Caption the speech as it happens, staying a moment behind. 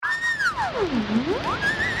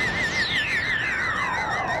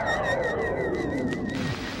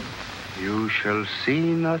You shall see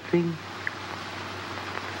nothing,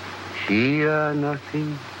 hear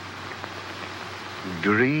nothing,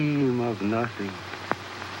 dream of nothing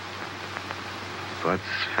but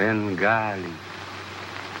Svengali,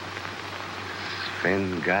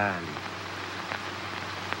 Svengali,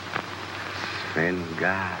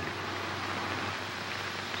 Svengali.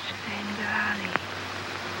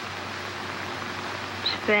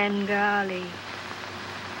 Svengali.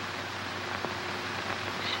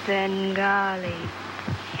 Svengali.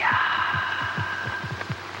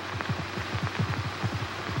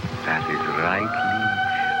 That is right,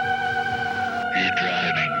 You're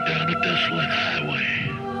driving down a desolate highway.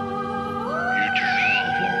 You turn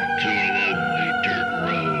off onto a lonely dirt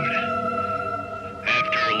road.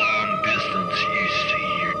 After a long distance, you see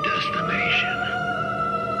your destination.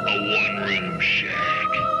 A one-room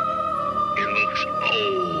shack. It looks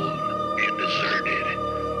old and deserted,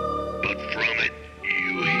 but from it,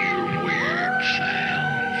 you hear weird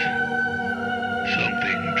sounds.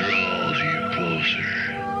 Something draws you closer.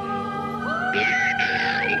 Do you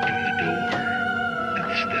dare open the door and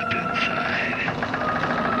step inside?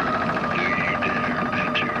 Do you dare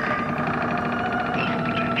enter the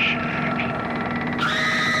haunted shack?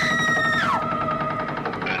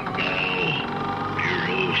 And now, your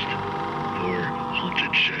host for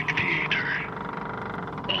Haunted Shack Theater,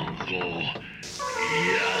 Uncle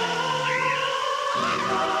Yaya.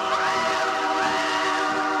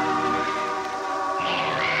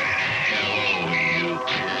 Alright, hello you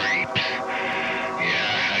creeps.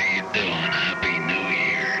 Yeah, how you doing? Happy New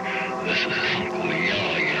Year. This is Uncle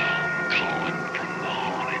Yaya. I'm calling from the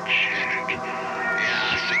Haunted Shack.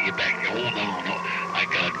 Yeah, I see you back there. Hold on. I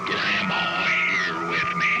got Grandma here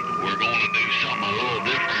with me. We're going to do something a little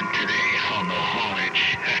different today on the Haunted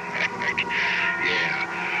Shack. Yeah.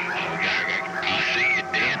 I see you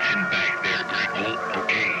dancing back there, Grandma. Oh,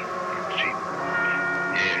 okay.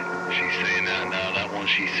 She's saying that one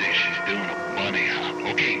she says she's doing a bunny hop.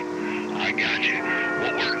 Okay, I got you.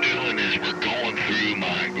 What we're doing is we're going through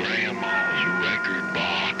my grandma's record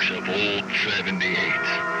box of old 78s.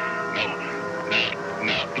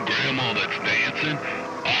 No, the grandma that's dancing,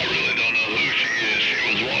 I really don't know who she is. She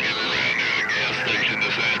was walking around near the gas station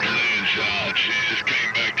this afternoon. She just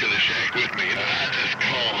came back to the shack with me. I just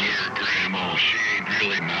call her Grandma. She ain't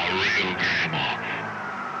really my real grandma.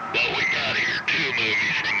 But we got here two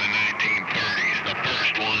movies from the 1930s. The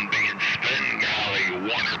first one being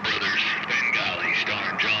Svengali, Warner Brothers Svengali,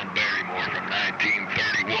 starring John Barrymore from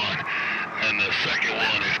 1931. And the second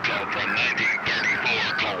one is called from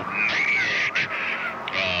 1934 called Maniac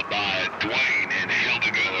by Dwayne and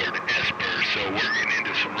Hildegard Esper. So we're getting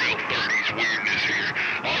into some real 30s weirdness here.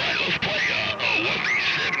 All right, let's play one of these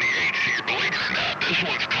 78s here. Believe it or not, this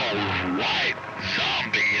one's called White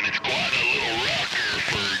Zombie, and it's quite a little rocker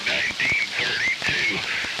for 1932.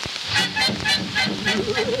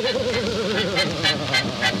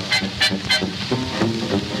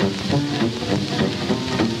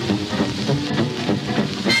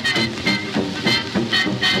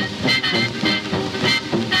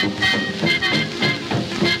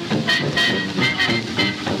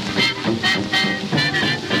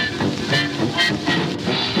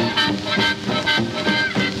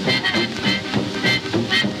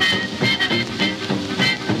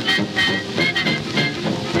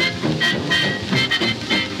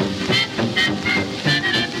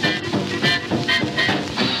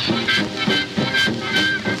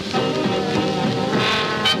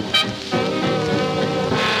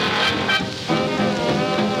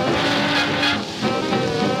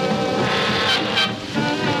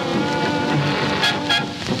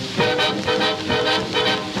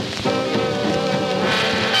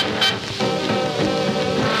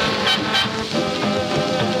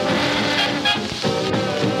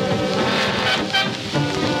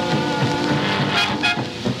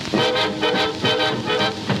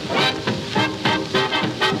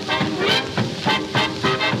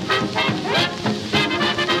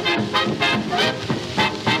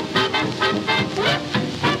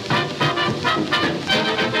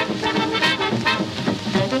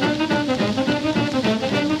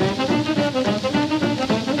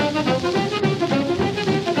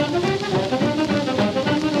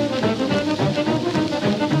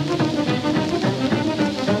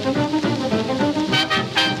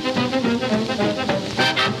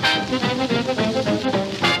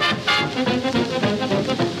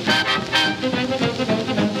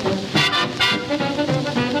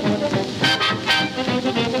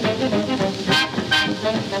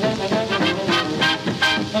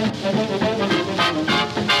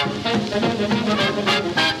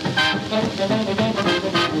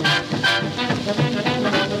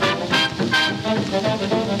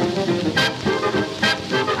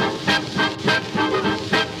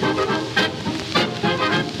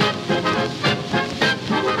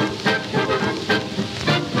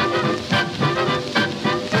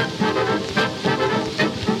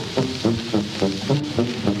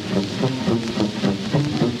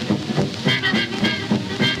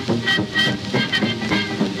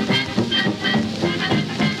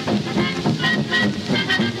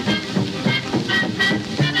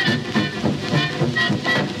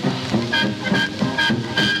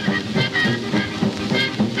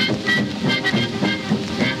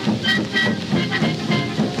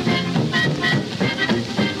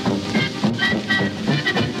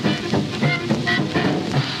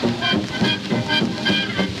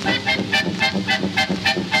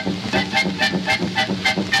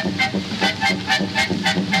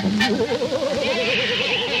 Wow,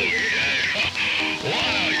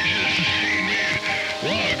 you should have seen me.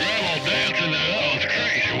 Wow, Grandma dancing. That was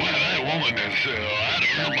crazy. Wow, that woman is out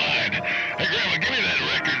of her mind. Hey, Grandma, give me that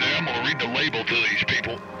record there. I'm going to read the label to these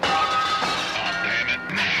people. Oh, damn it.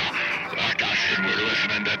 Now, like I said, we're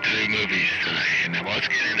listening to two movies today. Now, let's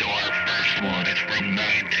get into our first one. It's from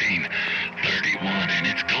 1931, and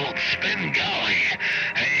it's called Svengali.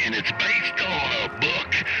 And it's based on a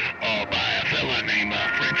book by a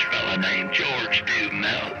French fella named George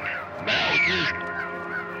Duhamel.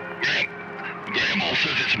 Grandma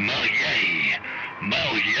says it's Melier.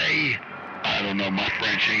 I don't know, my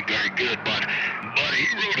French ain't very good, but he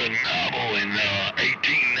wrote a novel in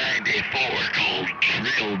 1894 called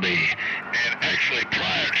Trilby. And actually,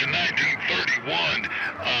 prior to 1931,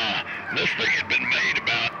 this thing had been made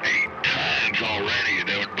about 8 times already.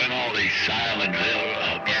 There had been all these silent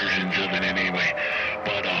versions of it anyway.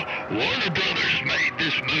 But Warner Brothers made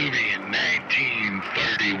this movie in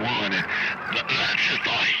 1931, and that's just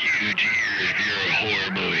a huge year if you're a horror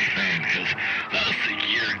movie fan, because that's the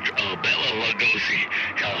year Bela Lugosi,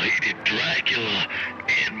 he did Dracula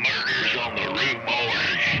and Murders on the Rue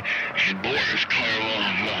Morgue, and Boris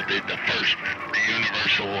Karloff did the first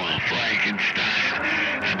Universal Frankenstein,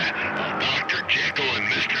 and Dr. Jekyll and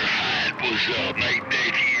Mr. Hyde was made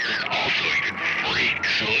that year, and also even Freak.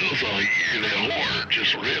 So it was a year that horror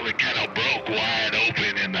just really kind of broke wide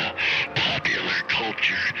open in the popular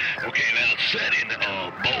culture. Okay, now it's set in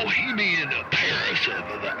Bohemian Paris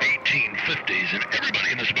of the 1850s, and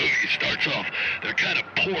everybody in this movie starts off, they're kind of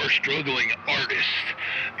poor, struggling artists.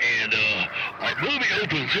 And our movie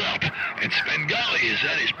opens up, and Svengali is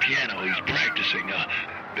at his piano. He's practicing.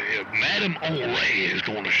 Madame O'Ray is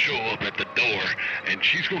going to show up at the door, and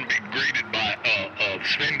she's going to be greeted by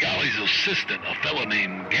Svengali's assistant, a fellow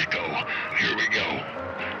named Gecko. Here we go.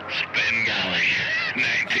 Svengali,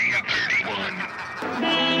 1931.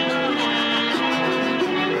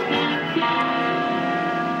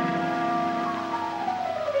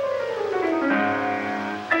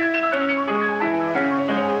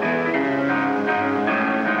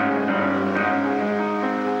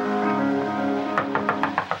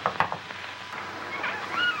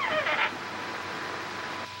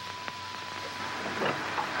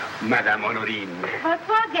 Madame Honorine.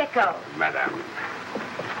 Bonsoir, Gecko. Madame.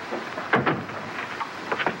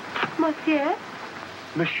 Monsieur?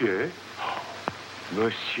 Monsieur? Oh,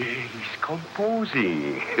 Monsieur, he's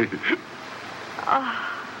composing.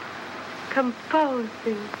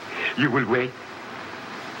 Composing. You will wait?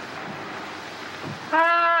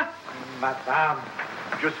 Ah, Madame,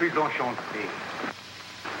 je suis enchanté.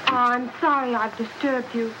 Oh, I'm sorry I've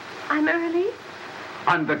disturbed you. I'm early?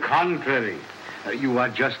 On the contrary, you are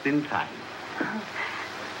just in time.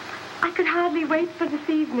 I could hardly wait for this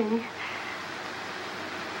evening.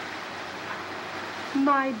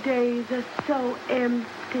 My days are so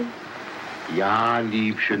empty. Ja,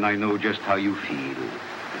 Liebchen, I know just how you feel.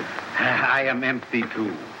 I am empty,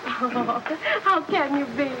 too. Oh, how can you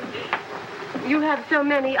be? You have so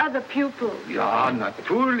many other pupils. Ja,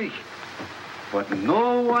 natürlich. But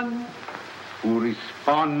no one who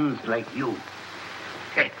responds like you.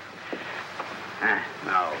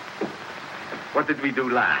 Now, what did we do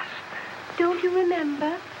last? Don't you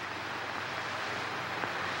remember?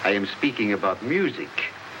 I am speaking about music.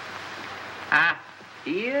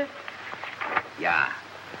 Here? Yeah.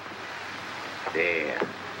 There.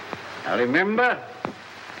 Now remember?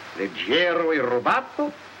 Leggero e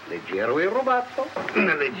rubato, leggero e rubato,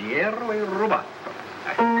 leggero e rubato.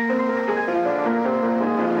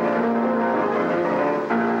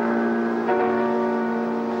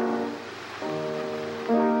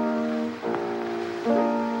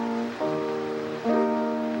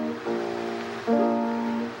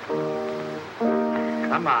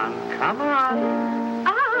 Come on, come on.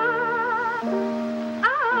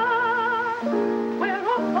 We're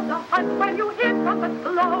off on the hunt when you hear trumpets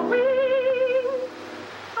blowing.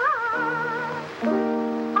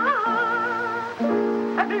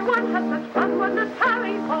 Everyone has such fun when the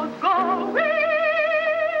tally goes going.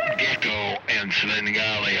 Gecko and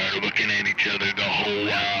Svengali are looking at each other the whole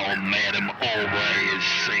while Madame O'Ray is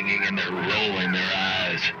singing, and they're rolling their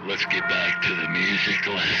eyes. Let's get back to the music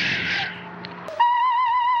lesson.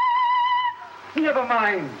 Never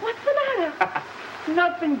mind. What's the matter?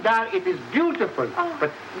 Nothing, darling. It is beautiful. Oh.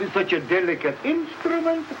 But with such a delicate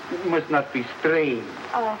instrument, it must not be strained.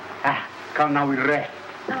 Oh. Come now, we rest.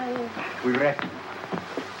 We rest.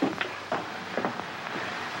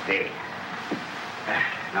 There.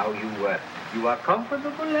 Now you are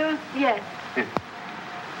comfortable, Yes.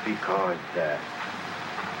 Because there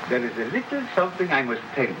is a little something I must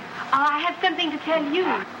tell you. I have something to tell you.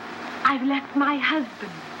 I've left my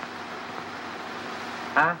husband.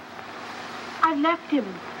 Huh? I've left him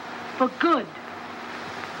for good.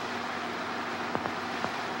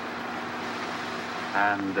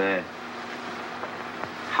 And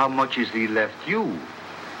how much has he left you?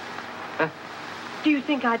 Do you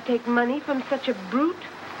think I'd take money from such a brute?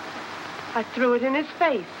 I threw it in his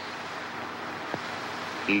face.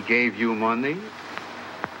 He gave you money,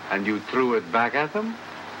 and you threw it back at him?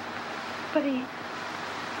 But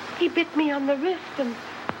he bit me on the wrist and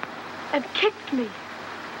kicked me.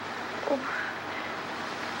 Oh,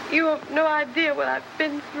 you have no idea what I've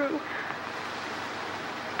been through.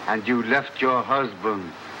 And you left your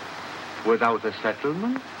husband without a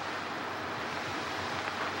settlement?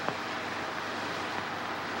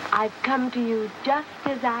 I've come to you just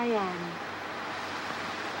as I am.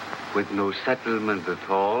 With no settlement at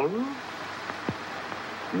all?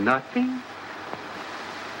 Nothing?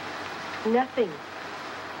 Nothing.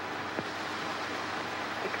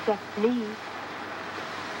 Except me.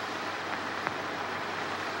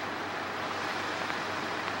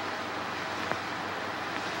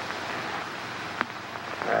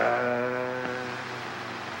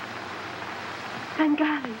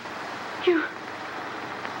 Bengali, you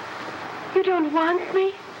don't want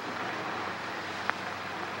me?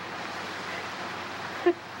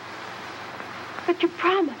 But you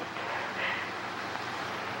promised.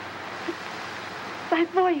 My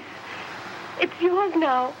voice, it's yours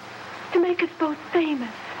now to make us both famous.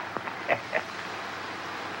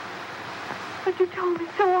 But you told me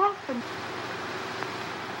so often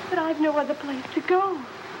that I've no other place to go.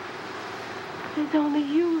 There's only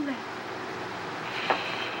you left.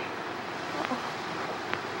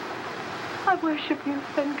 I worship you,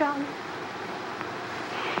 Bengali.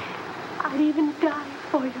 I'd even die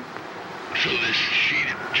for you. So she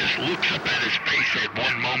just looks up at his face at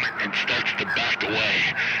one moment and starts to back away.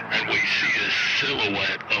 And we see a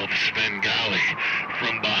silhouette of Svengali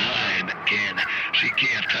from behind. And she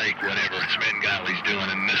can't take whatever Svengali's doing,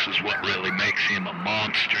 and this is what really makes him a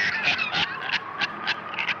monster.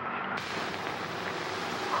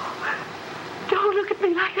 Don't look at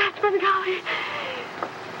me like that, Bengali.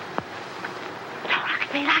 Don't look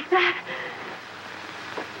at me like that.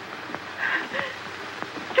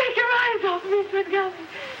 Take your eyes off me, Bengali.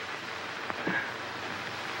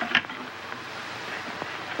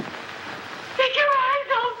 Take your eyes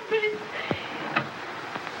off me.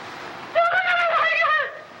 Don't look at me like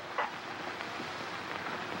that.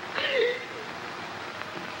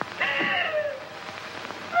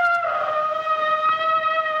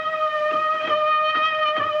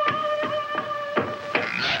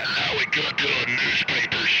 Now we cut to a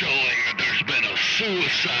newspaper showing that there's been a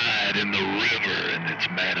suicide in the river, and it's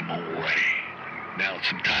Madame O'Ray. Now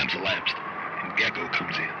some time's elapsed, and Gecko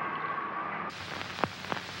comes in.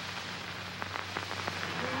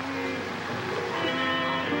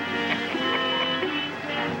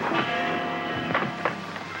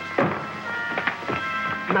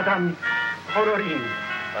 Madame Honorine,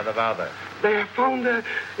 What about that? they are found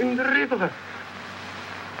in the river.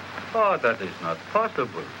 Oh, that is not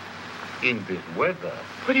possible. In this weather.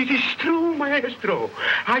 But it is true, Maestro.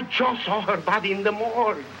 I just saw her body in the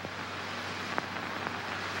morgue.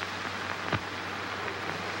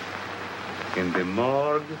 In the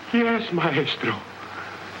morgue? Yes, Maestro.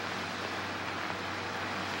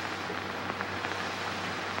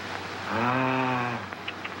 Ah.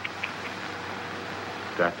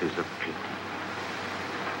 That is a pity.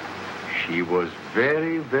 She was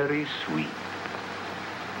very, very sweet.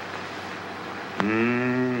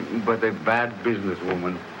 But a bad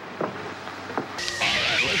businesswoman. All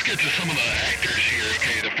right, let's get to some of the actors here.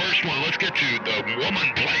 Okay, the first one, let's get to the woman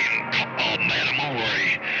playing Madame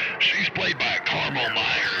O'Ray. She's played by Carmel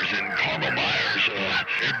Myers, and Carmel Myers,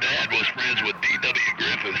 her dad was friends with D.W.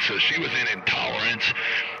 Griffith, so she was in Intolerance,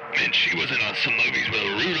 and she was in some movies with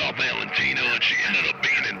Rudolph Valentino, and she ended up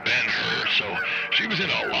being in Ben-Hur, so she was in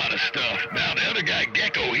a lot of stuff. Now, the other guy,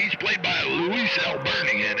 Gecko, he's played by Luis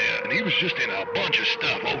Alberni, and he was just in a bunch of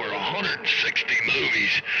stuff, over 160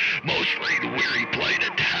 movies, mostly where he played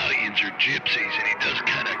Italians or gypsies, and he does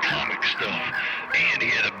kind of comic stuff. And he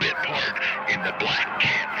had a bit part in The Black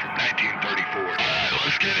Cat from 1934. All right,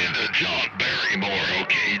 let's get into John Barrymore.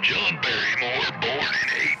 Okay, John Barrymore, born in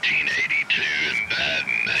 1882 and died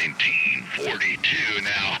in 1942.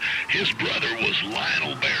 Now, his brother was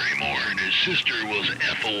Lionel Barrymore, and his sister was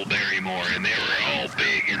Ethel Barrymore, and they were all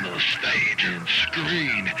big in the stage and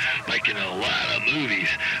screen, making a lot of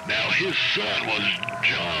movies. Now, his son was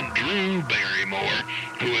John Drew Barrymore,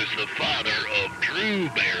 who is the father of Drew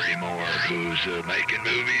Barrymore, who's making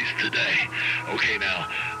movies today. Okay, now,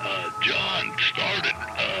 John started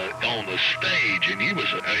on stage, and he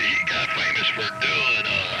got famous for doing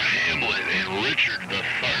Hamlet and Richard III.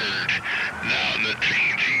 Now in the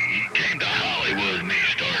teens, he came to Hollywood and he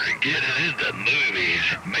started getting into movies,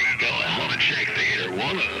 maybe going home and check theater.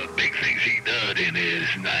 One of the big things he did in his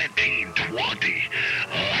 1920,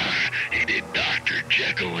 he did Dr.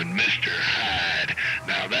 Jekyll and Mr. Hyde.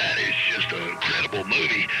 Now that is just an incredible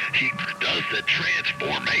movie. He does the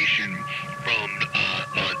transformation from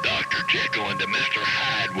Dr. Jekyll into Mr.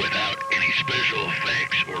 Hyde without any special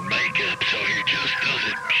effects or makeup, so he just does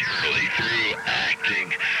it purely through acting.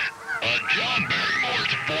 John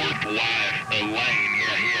Barrymore's fourth wife, Elaine,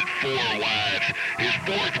 yeah, he had 4 wives. His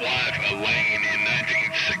fourth wife, Elaine, in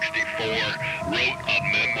 1964, wrote a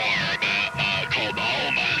memoir called All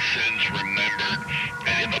My Sins Remembered.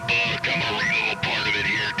 And in the book, I'm going to read a little part of it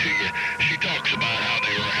here to you. She talks about how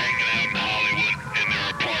they were hanging out in Hollywood in their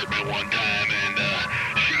apartment one time, and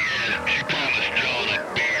she promised John a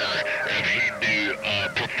beer if he'd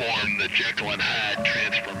perform the Jekyll and Hyde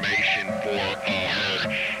transformation for her.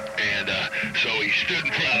 And so he stood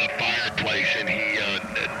in front of the fireplace and he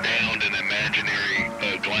downed an imaginary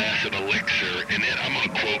glass of elixir. And then I'm going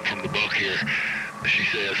to quote from the book here. She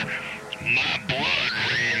says, "My blood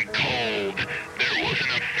ran cold. There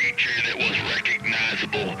wasn't a feature that was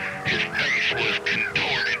recognizable. His face was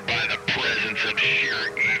contorted by the presence of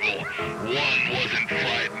sheer evil. One wasn't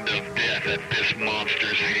frightened of death at this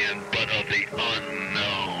monster's hand, but of the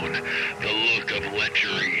unknown. The look of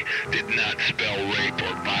lechery did not spell rape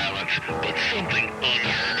or violence, but something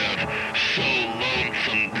unheard of, so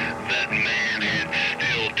loathsome that man had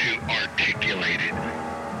still to articulate it.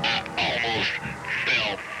 I almost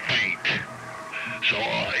fell faint." So,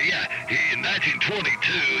 in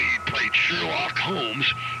 1922, he played Sherlock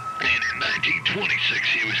Holmes, and in 1926,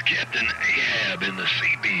 he was Captain Ahab in The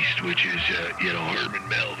Sea Beast, which is, Herman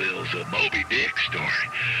Melville's Moby Dick story.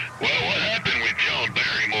 Well, what happened with John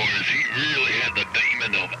Barrymore is he really had the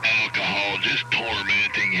demon of alcohol just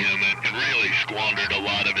tormenting him and really squandered a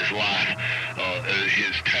lot of his life,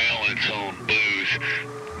 his talents on booze.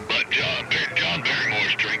 But John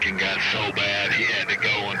Barrymore's drinking got so bad he had to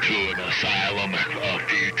go into an asylum a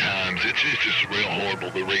few times. It's just real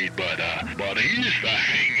horrible to read, but he used to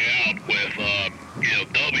hang out with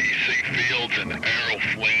W.C. Fields and Errol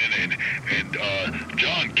Flynn and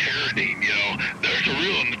John Carradine. There's a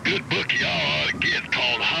real good book y'all ought to get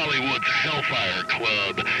called Hollywood's Hellfire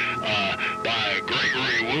Club by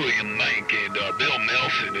Gregory William Mank and Bill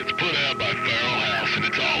Nelson. It's put out by Farrell House, and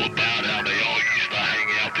it's all about how they all used to hang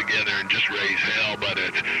out together and just raise hell, but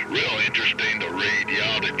it's real interesting to read. You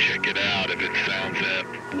ought to check it out if it sounds that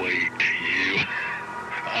way to you.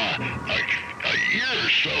 A year or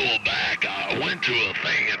so back, I went to a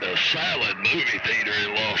thing at the Silent Movie Theater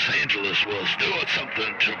in Los Angeles, was doing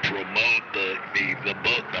something to promote the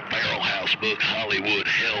book, the Farrell House book, Hollywood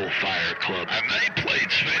Hellfire Club. And they played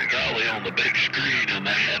Svengali on the big screen, and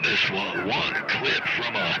they had this one clip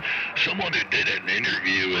from someone who did an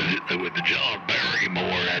interview with John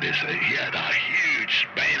Barrymore at he had a huge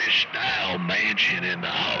Spanish-style mansion in the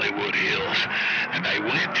Hollywood Hills, and they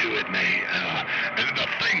went to it, and the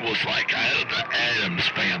thing was like out of the Addams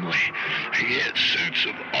Family. He had suits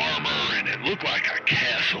of armor, and it looked like a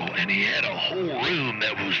castle, and he had a whole room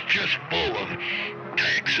that was just full of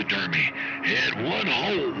taxidermy. He had one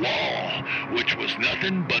whole wall, which was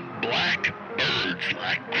nothing but black birds,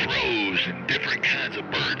 like crows and different kinds of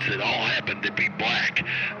birds that all happened to be black.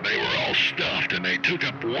 They were all stuffed, and they took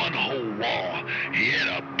up one whole wall. He had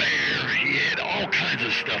a bear. He had all kinds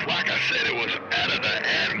of stuff. Like I said, it was out of the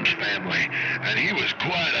Addams Family, and he was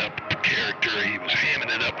quite a character. He was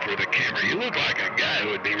hamming it up for the camera. He looked like a guy who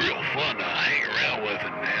would be real fun to hang around with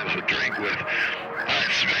and have a drink with.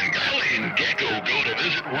 Svengali and Gecko go to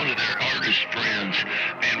visit one of their artist friends,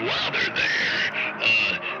 and while they're there,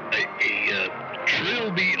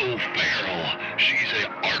 Trilby O'Farrell, she's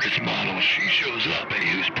an artist model. She shows up, and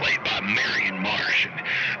who's played by Marion Marsh. And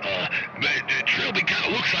Trilby kind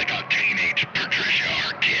of looks like a teenage Patricia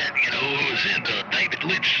Arquette, who was into David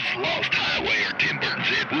Lynch's Lost Highway or Tim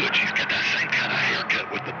Burton's Ed Wood. She's got that same kind of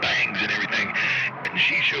haircut with the bangs and everything. And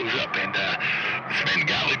she shows up, and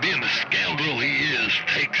Svengali, being the scoundrel he is,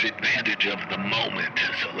 takes advantage of the moment.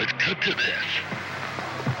 So let's cut to this.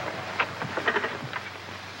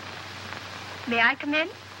 May I come in?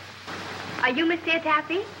 Are you Mr.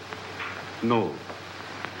 Taffy? No.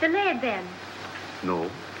 The lad, then. No.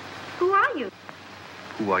 Who are you?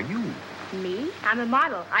 Who are you? Me? I'm a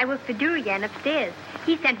model. I work for Durian upstairs.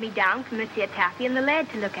 He sent me down for Monsieur Taffy and the lad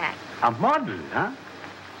to look at. A model, huh?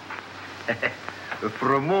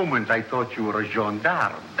 For a moment, I thought you were a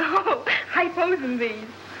gendarme. Oh, I pose in these.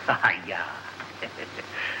 Yeah.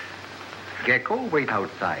 Gecko, wait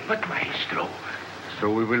outside. But, Maestro... So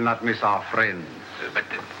we will not miss our friends. But...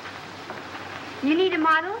 You need a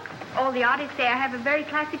model? All the artists say I have a very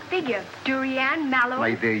classic figure. Durian, Mallow.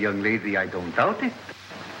 My dear young lady, I don't doubt it.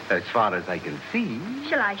 As far as I can see.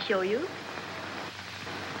 Shall I show you?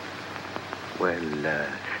 Well,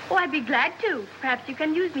 Oh, I'd be glad to. Perhaps you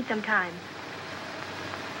can use me sometime.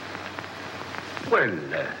 well,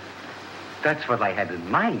 that's what I had in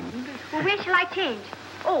mind. Well, where shall I change?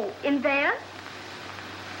 Oh, in there?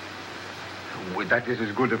 Well, that is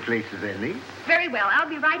as good a place as any. Very well. I'll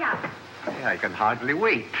be right out. I can hardly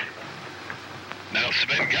wait. Now,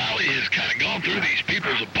 Svengali has kind of gone through these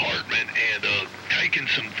people's apartment and taken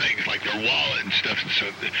some things like their wallet and stuff. And so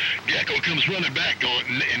Gecko comes running back going,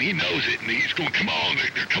 and he knows it, and he's going, come on,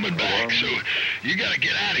 they're coming back. So you got to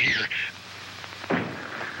get out of here.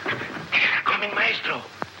 They're coming, Maestro.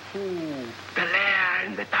 Ooh, the Lair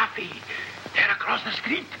and the Taffy. They're across the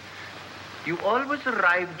street. You always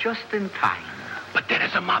arrive just in time. But there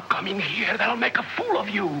is a mob coming here that'll make a fool of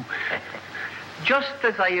you. Just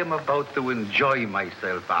as I am about to enjoy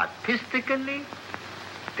myself artistically,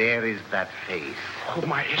 there is that face. Oh,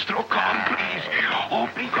 Maestro, come, please. Oh,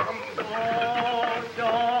 please, come. Oh,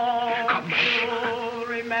 don't Come. you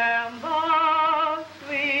remember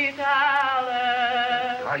sweet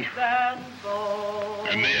Alice Life. and so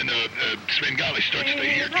And then Svengali starts to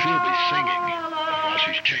hear Trilby singing while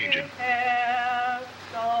she's changing.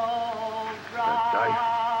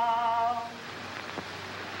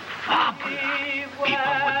 Fabula.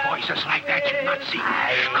 People with voices like that should not sing.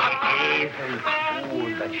 Come, Evil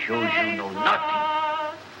fool that shows you know nothing.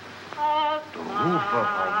 The roof of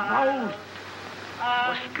her mouth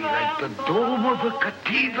must be like the dome of a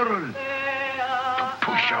cathedral to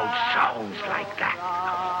push out sounds like that.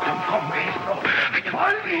 Come, Maestro.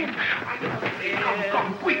 Follow me.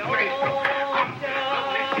 Come, quick, Maestro. Come.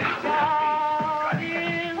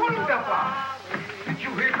 Wonderful! Did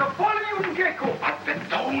you hear the volume, Gecko? But the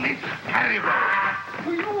tone is terrible.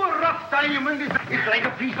 For you, a rough diamond is like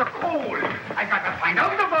a piece of coal. I gotta find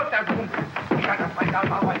out about that room. I gotta find out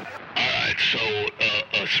how I... All right, so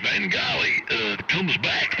Svengali comes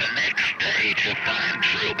back the next day to find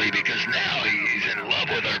Trilby because now he's in love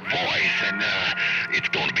with her voice, and it's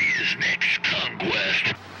going to be his next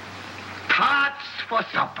conquest. Tarts for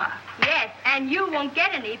supper. Yes, and you won't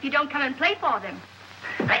get any if you don't come and play for them.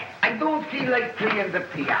 I don't feel like playing the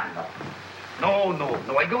piano. No,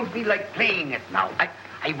 I don't feel like playing it now.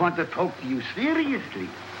 I want to talk to you seriously.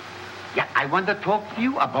 Yeah, I want to talk to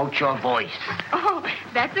you about your voice. Oh,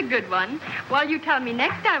 that's a good one. Well, you tell me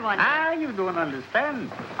next, I wonder. You don't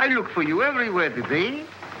understand. I look for you everywhere today.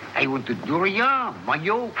 I went to Durian,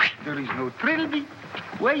 Mayo. There is no Trilby.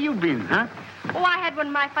 Where you been, huh? Oh, I had one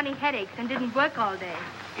of my funny headaches and didn't work all day.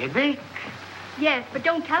 Headache? Yes, but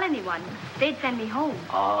don't tell anyone. They'd send me home.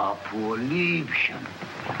 Ah, poor Liebchen.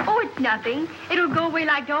 Oh, it's nothing. It'll go away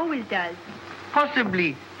like it always does.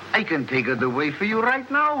 Possibly I can take it away for you right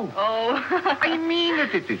now. Oh. I mean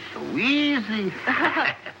it. It is so easy.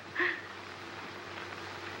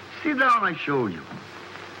 Sit down, I show you.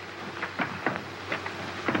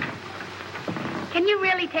 Can you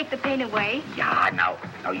really take the pain away? Yeah, now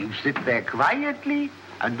you sit there quietly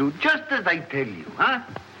and do just as I tell you, huh?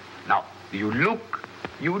 Now, you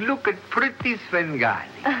look at pretty Svengali.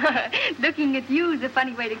 Looking at you is a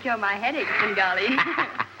funny way to cure my headache, Svengali.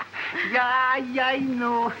 Yeah, I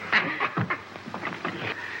know.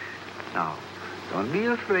 Now, don't be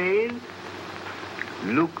afraid.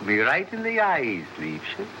 Look me right in the eyes,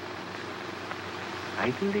 Liebchen.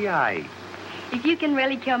 Right in the eye. If you can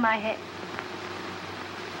really cure my head.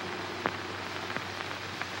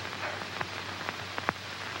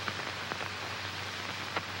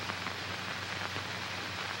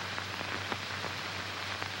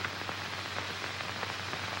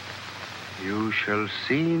 You shall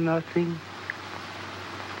see nothing,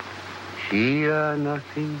 hear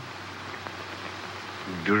nothing,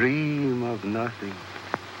 dream of nothing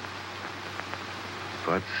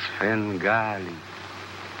but Svengali,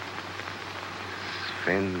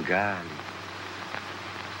 Svengali,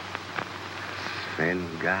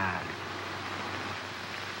 Svengali.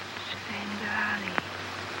 Svengali.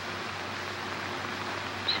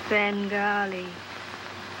 Svengali.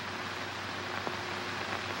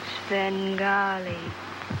 Svengali.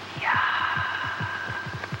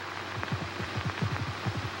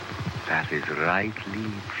 That is right,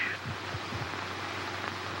 Liebchen.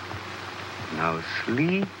 Now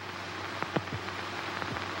sleep.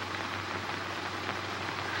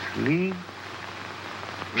 Sleep.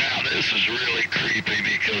 Now, this is really creepy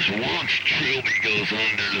because once Trilby goes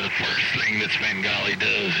under, the first thing that Svengali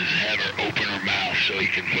does is have her open her mouth so he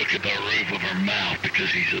can look at the roof of her mouth because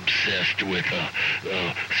he's obsessed with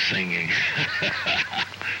singing.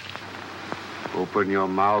 Open your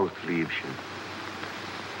mouth, Liebchen.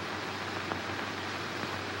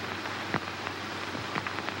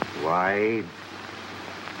 Wide.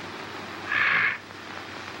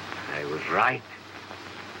 I was right.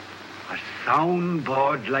 A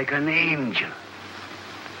soundboard like an angel.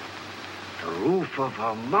 The roof of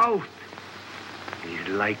her mouth is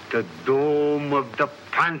like the dome of the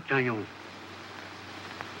Pantheon.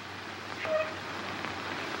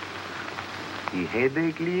 The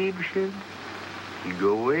headache, Liebchen? You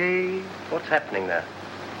go away. What's happening there?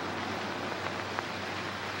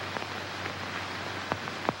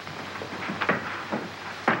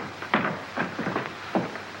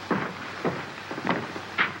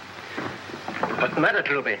 What's the matter,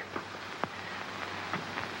 Trilby?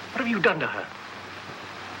 What have you done to her?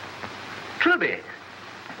 Trilby!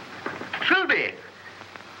 Trilby!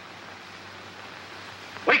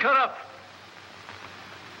 Wake her up!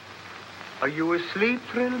 Are you asleep,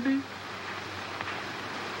 Trilby?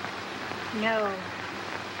 No.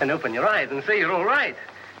 Then open your eyes and say you're all right.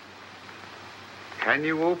 Can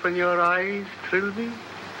you open your eyes, Trilby?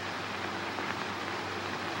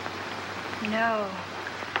 No.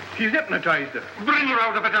 He's hypnotized her. Bring her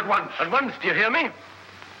out of it at once. At once, do you hear me?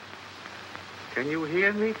 Can you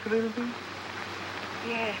hear me, Trilby?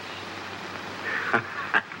 Yes.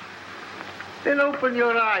 Then open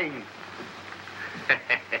your eyes.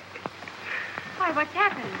 Why, what's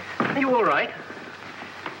happened? Are you all right?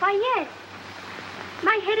 Why, yes.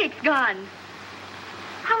 My headache's gone.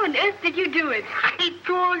 How on earth did you do it? I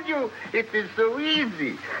told you, it is so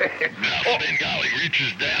easy. Now, Svengali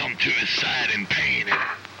reaches down to his side in pain and...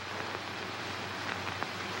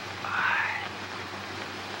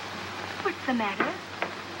 What's the matter?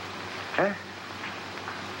 Huh?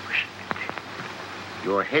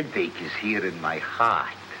 Your headache is here in my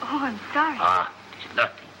heart. Oh, I'm sorry. Ah, it's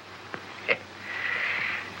nothing.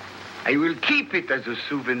 I will keep it as a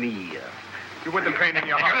souvenir. You with the pain in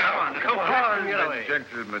your heart. Go on, get away.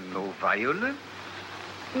 Gentlemen, no violence.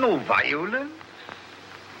 No violence.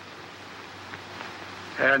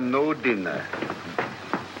 And no dinner.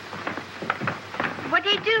 What'd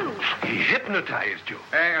he do? He hypnotized you.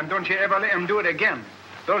 And don't you ever let him do it again.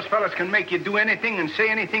 Those fellas can make you do anything and say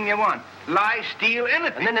anything you want. Lie, steal,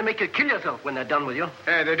 anything. And then they make you kill yourself when they're done with you.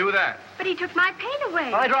 Yeah, they do that. But he took my pain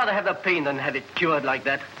away. I'd rather have the pain than have it cured like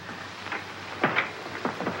that.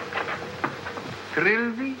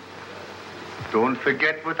 Trilby, don't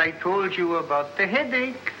forget what I told you about the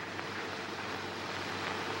headache.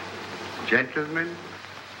 Gentlemen,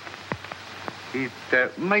 it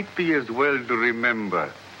might be as well to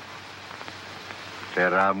remember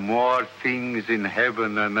there are more things in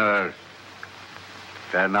heaven and earth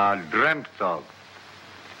than are dreamt of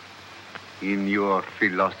in your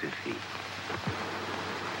philosophy.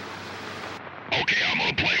 Okay, I'm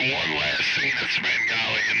going to play one last scene of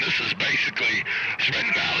Svengali, and this is basically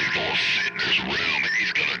Svengali's going to sit in his room, and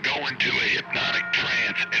he's going to go into a hypnotic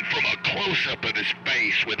trance, and from a close-up of his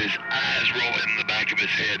face with his eyes rolling in the back of his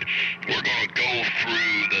head, we're going to go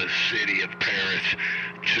through the city of Paris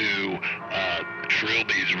to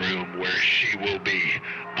Trilby's room, where she will be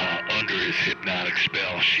under his hypnotic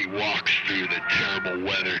spell. She walks through the terrible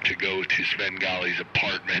weather to go to Svengali's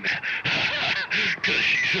apartment because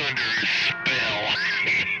she's under his spell.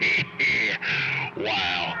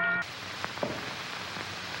 Wow.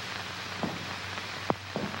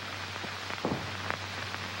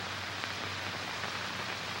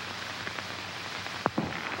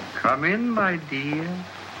 Come in, my dear.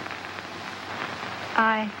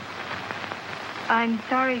 I'm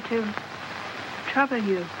sorry to trouble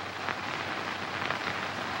you.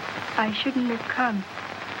 I shouldn't have come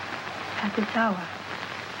at this hour.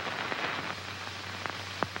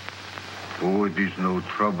 Oh, it is no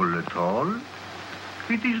trouble at all.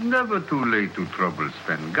 It is never too late to trouble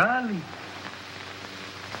Svengali.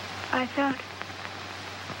 I felt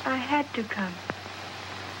I had to come.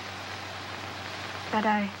 But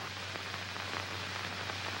I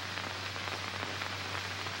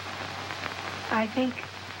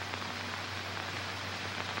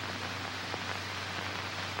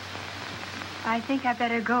think I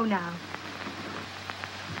better go now.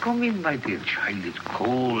 Come in, my dear child. It's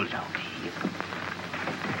cold out here.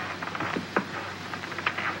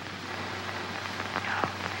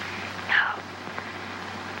 No.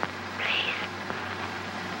 Please.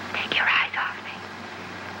 Take your eyes off me.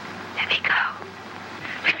 Let me go.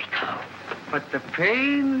 Let me go. But the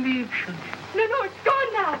pain, Liebchen. No, it's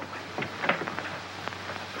gone now.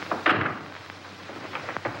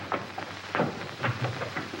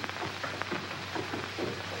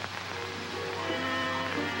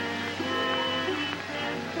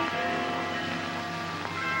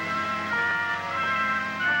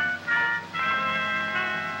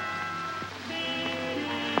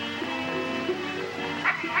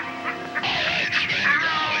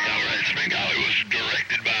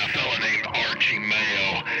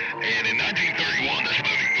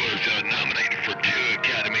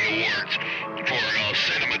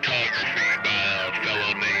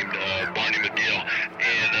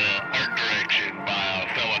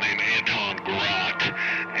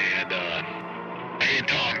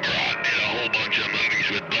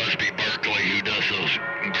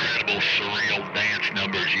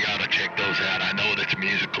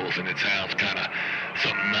 And it sounds kind of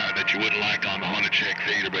something that you wouldn't like on the Haunted Shack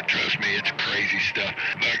Theater, but trust me, it's crazy stuff.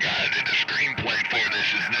 The guy that did the screenplay for this,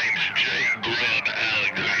 his name's J. Grubb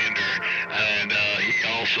Alexander, and he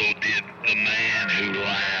also did The Man Who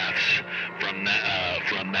Laughs from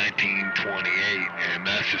 1928, and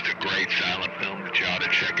that's just a great silent film that you ought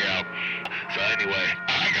to check out. So anyway,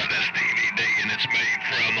 I got this DVD, and it's made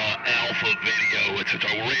from Alpha Video. It's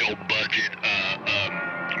a real budget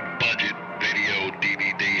video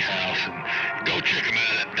DVD house, and go check them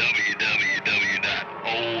out at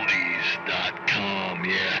www.oldies.com.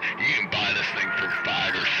 Yeah, you can buy this thing for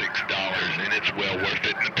 $5 or $6, and it's well worth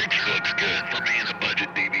it, and the picture looks good for being a budget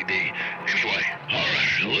DVD. Anyway, all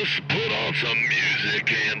right, let's put on some music,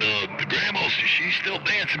 and the grandma, she's still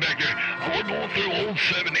dancing back there. We're going through old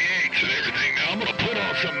 78s and everything. Now, I'm going to put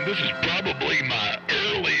on something. This is probably my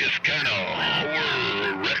earliest kind of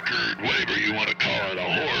horror record, whatever you want to call it, a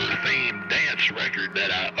horror-themed dance record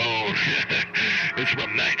that I own. It's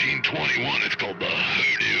from 1921. It's called The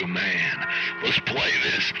Hoodoo Man. Let's play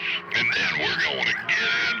this, and then we're going to get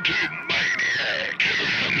into Maniac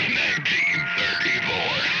from 1934.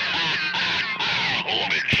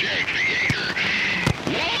 Haunted Shack Theater.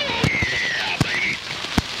 Whoa, yeah, baby.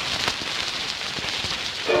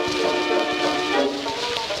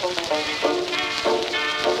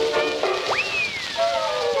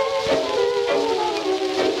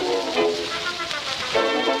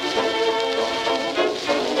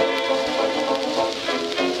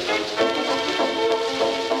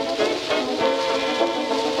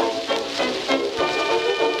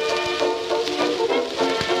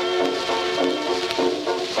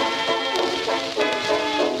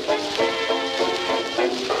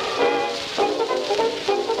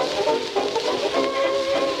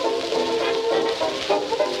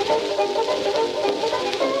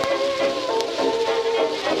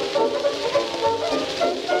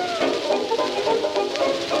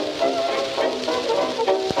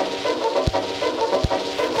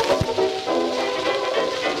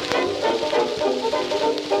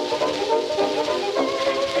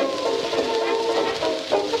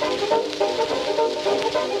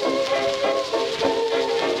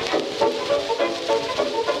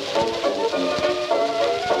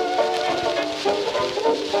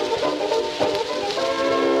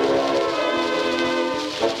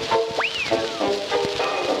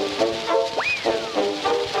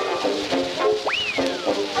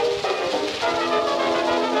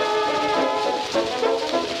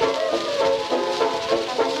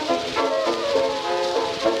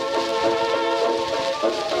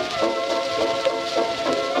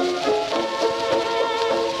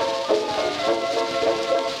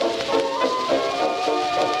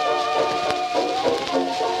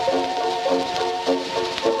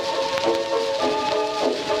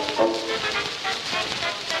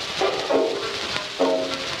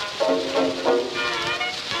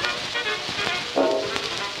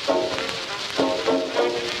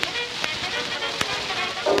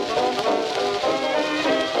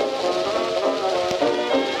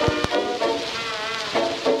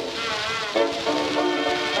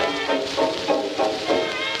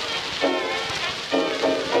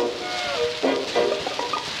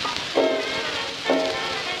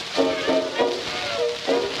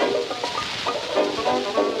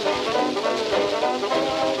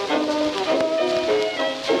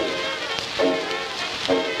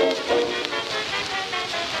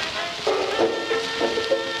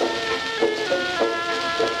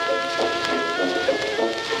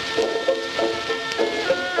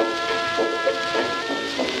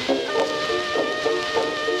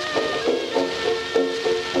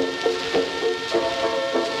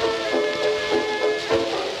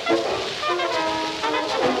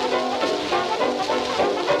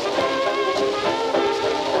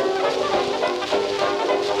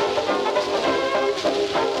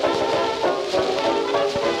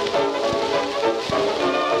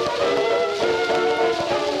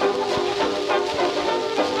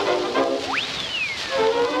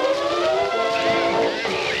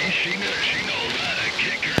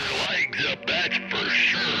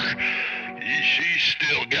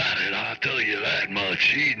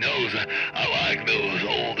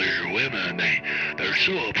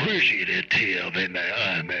 so appreciative, and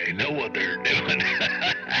they know what they're doing.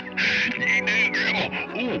 You do, Grandma.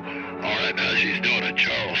 Ooh, all right, now she's doing a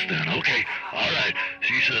Charleston. Okay, all right.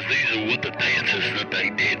 She says these are what the dances that they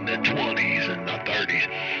did in the 20s and the 30s.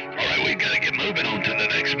 All right, we got to get moving on to the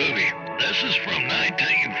next movie. This is from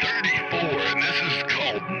 1934, and this is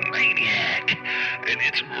called Maniac, and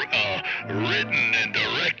it's written and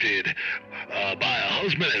directed by a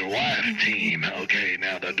husband and wife team. Okay,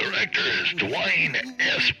 now the director is Dwayne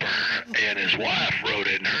Esper, and his wife wrote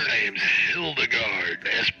it, and her name's Hildegard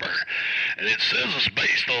Esper. And it says it's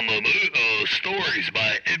based on the stories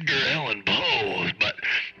by Edgar Allan Poe,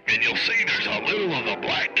 and you'll see there's a little of the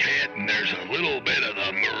Black Cat, and there's a little bit of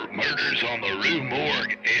the murders on the Rue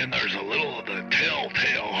Morgue, and there's a little of the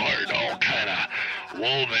Telltale Heart, all kind of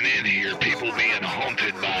woven in here. People being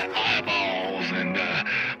haunted by eyeballs, and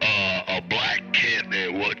a black cat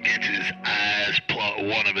that what gets his eyes,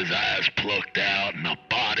 one of his eyes plucked out, and a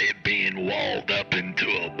body being walled up into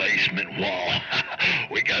a basement wall.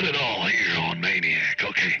 We got it all here on Maniac.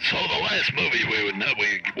 Okay, so the last movie we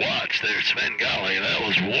watched there, Svengali, that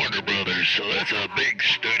was Warner Brothers, so that's a big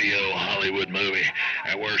studio Hollywood movie.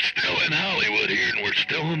 And we're still in Hollywood here, and we're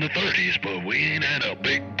still in the 30s, but we ain't had a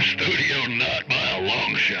big studio, not by a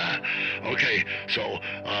long shot. Okay, so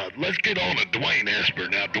let's get on to Dwayne Esper.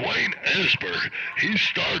 Now, Dwayne Esper, he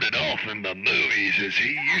started off in the movies as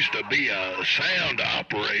he used to be a sound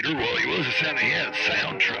operator. Well, he had a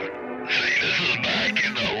sound truck. See, this is back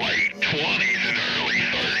in the late 20s and early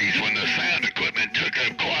 30s when the sound equipment took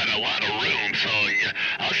up quite a lot of room. So yeah,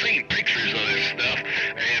 I've seen pictures of this stuff,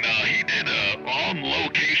 and he did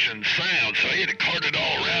on-location sound. So he had to cart it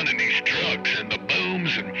all around in these trucks, and the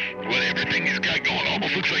booms and what everything he's got going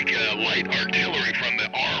almost looks like light artillery from the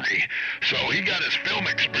Army. So he got his film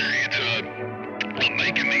experience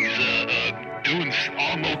making these doing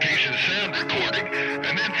on-location sound recording,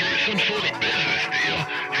 and then through some sort of business deal,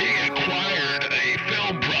 he acquired a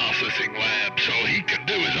film processing lab so he could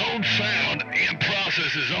do his own sound and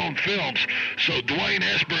process his own films. So Dwayne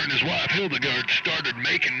Esper and his wife Hildegard started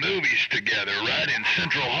making movies together right in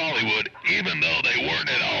Central Hollywood, even though they weren't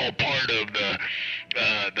at all part of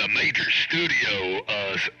the major studio.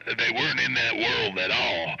 They weren't in that world at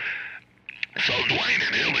all. So Dwayne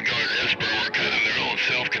and Hildegard Esper were kind of their own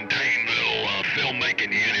self-contained little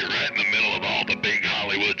filmmaking unit right in the middle of all the big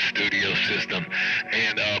Hollywood studio system.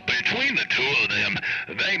 And between the two of them,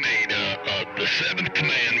 they made The Seventh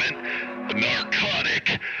Commandment,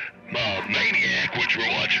 Narcotic, Maniac, which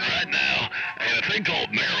we're watching right now, and a thing called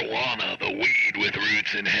Marijuana, the weed with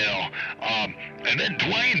roots in hell. And then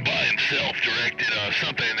Dwayne by himself directed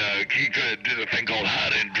something, he could do a thing called How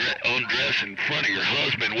to Undress in Front of Your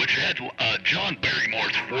Husband, which had John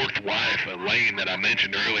Barrymore's fourth wife, Elaine, that I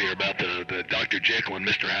mentioned earlier about the Dr. Jekyll and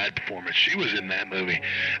Mr. Hyde performance. She was in that movie.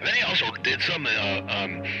 And then he also did something,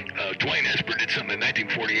 Dwayne Esper did something in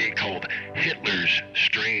 1948 called Hitler's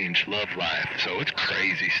Strange Love Life. So it's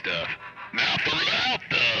crazy stuff. Now, throughout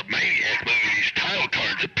the Maniac movie, these title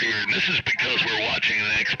cards appeared, and this is because we're watching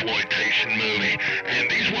an exploitation movie, and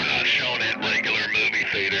these were not shown at regular movie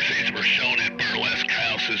theaters. These were shown at burlesque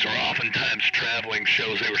houses or oftentimes traveling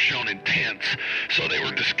shows. They were shown in tents, so they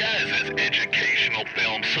were disguised as educational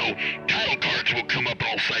films. So title cards will come up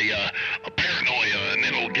and it'll say a paranoia, and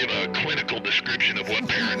then it'll give a clinical description of what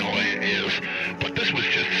paranoia is. But this was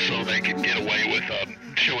just so they could get away with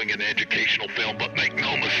showing an educational film, but make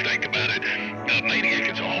no mistake about it,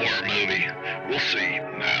 Maniac is a horror movie. We'll see.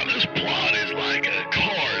 Now, this plot is like a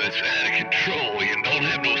car that's out of control. You don't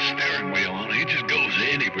have no steering wheel on it. It just goes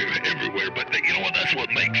everywhere. But you know what? That's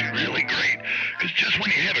what makes it really great. Because just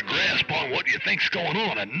when you have a grasp on what you think's going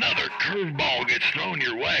on, another curveball gets thrown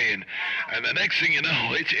your way, and the next thing you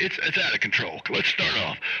know, it's out of control. Let's start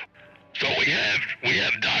off. So we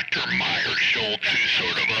have Dr. Meyer Schultz, who's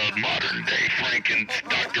sort of a modern-day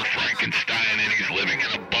Dr. Frankenstein, and he's living in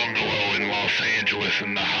a bungalow in Los Angeles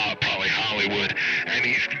and probably Hollywood, and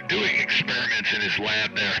he's doing experiments in his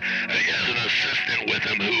lab there. And he has an assistant with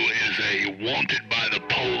him who is a wanted by the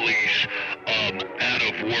police, out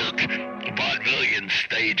of work vaudevillian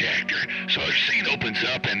stage actor. So our scene opens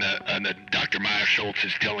up, and Dr. Meyer Schultz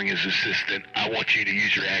is telling his assistant, I want you to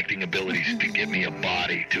use your acting abilities to give me a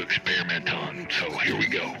body to experiment on. So here we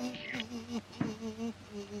go.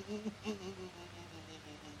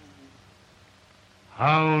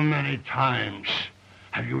 How many times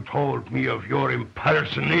have you told me of your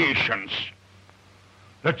impersonations?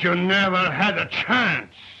 That you never had a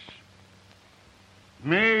chance?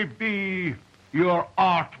 Maybe your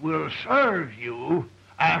art will serve you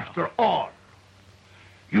after all.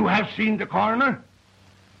 You have seen the coroner?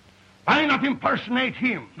 Why not impersonate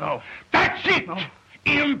him? No. That's it! No.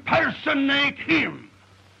 impersonate him.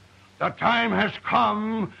 The time has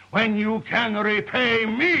come when you can repay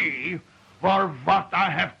me for what I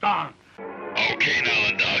have done. Okay, now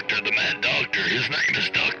the mad doctor, his name is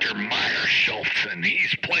Dr. Meyer Schultz, and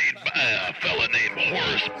he's played by a fella named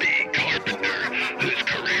Horace B. Carpenter, whose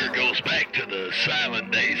career goes back to the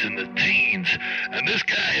silent days in the teens. And this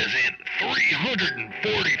guy is in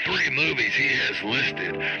 343 movies he has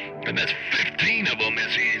listed, and that's 15 of them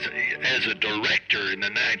he's as a director in the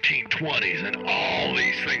 1920s, and all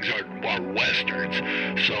these things are westerns.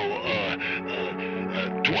 So,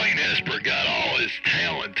 Dwayne Esper got all his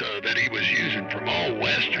talent that he was using from all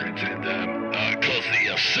westerns, and because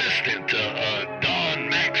the assistant, Don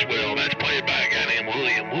Maxwell, that's played by a guy named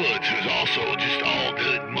William Woods, who's also just all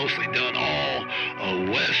good, mostly done all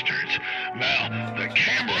westerns. Now, the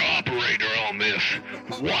camera operator on this,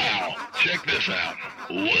 wow, check this out.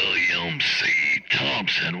 William C.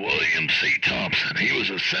 Thompson. He was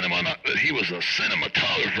a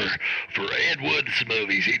cinematographer for Ed Wood's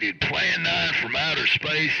movies. He did Plan 9 from Outer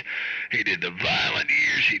Space. He did The Violent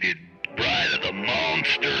Years. He did Bride of the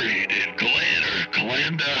Monster. He did Glenn or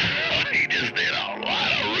Glenda. He just did a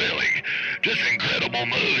lot of really just incredible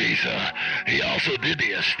movies. He also did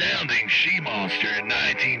The Astounding She-Monster in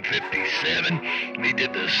 1957. He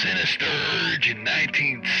did The Sinister Urge in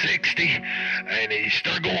 1960. And he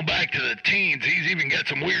started going back to the teens. He's even got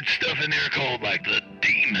some weird stuff in there called like The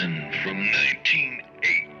Demon from 1918.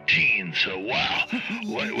 So, wow,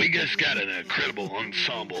 we just got an incredible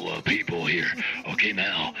ensemble of people here. Okay,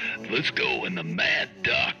 now, let's go, and the Mad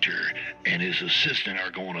Doctor and his assistant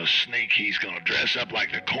are going to sneak. He's going to dress up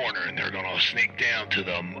like the coroner, and they're going to sneak down to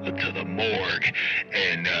the morgue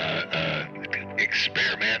and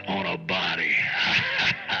experiment on a body.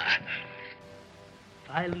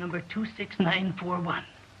 File number 26941.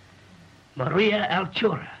 Maria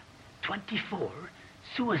Altura, 24,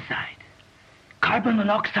 suicide. Carbon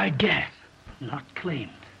monoxide gas, not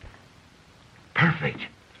claimed. Perfect.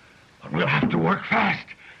 But we'll have to work fast.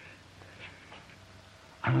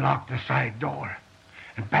 Unlock the side door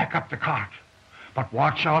and back up the cart. But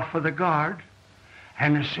watch out for the guard.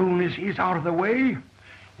 And as soon as he's out of the way,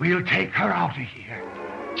 we'll take her out of here.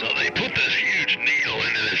 So they put this huge needle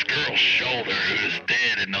into this girl's shoulder who's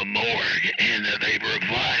dead in the morgue, and they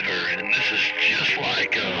revive her, and this is just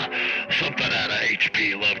like something out of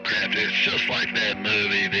H.P. Lovecraft. It's just like that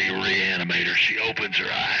movie, The Reanimator. She opens her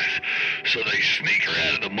eyes. So they sneak her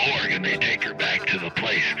out of the morgue, and they take her back to the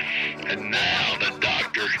place. And now the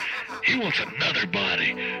doctor, he wants another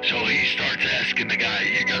body. So he starts asking the guy,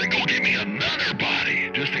 you gotta go get me another body,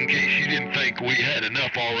 just in case you didn't think we had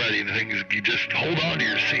enough already. The thing is, you just hold on to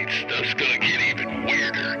your seat. Stuff's gonna get even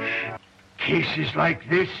weirder. Cases like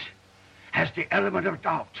this has the element of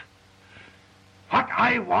doubt. What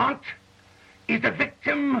I want is a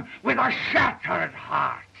victim with a shattered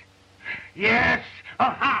heart. Yes, a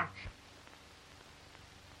heart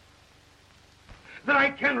that I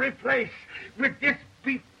can replace with this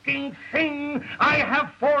beating thing I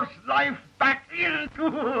have forced life back into.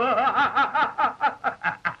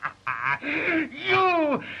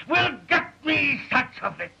 You will get me such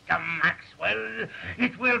a victim, Maxwell.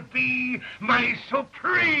 It will be my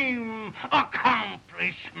supreme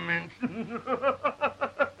accomplishment.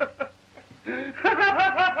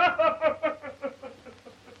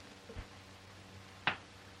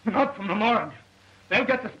 Not from the morgue. They'll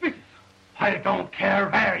get suspicious. I don't care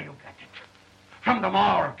where you get it. From the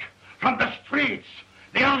morgue, from the streets,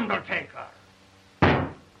 the undertaker.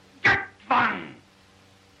 Get one!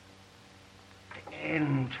 The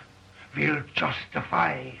end will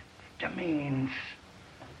justify the means.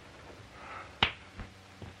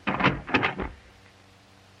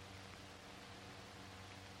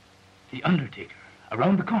 The undertaker,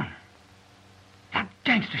 around the corner. That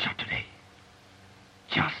gangster shot today.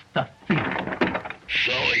 Just the thing.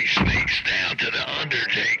 So he sneaks down to the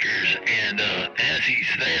undertaker's, and as he's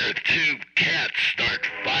there, two cats start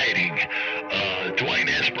fighting. Dwayne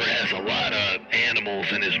Esper has a lot of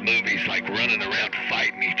animals in his movies, like running around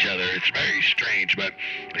fighting each other. It's very strange, but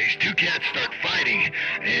these two cats start fighting,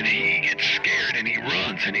 and he gets scared, and he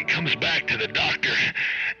runs, and he comes back to the doctor,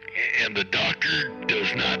 and the doctor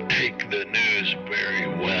does not take the news very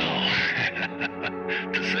well,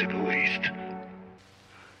 to say the least.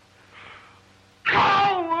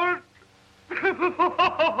 Coward!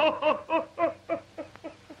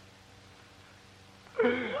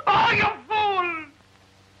 Oh, you fool!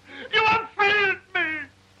 You have failed me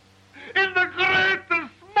in the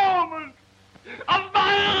greatest moment of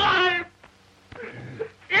my life!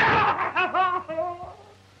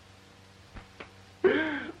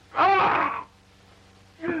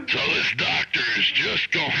 So this doctor is just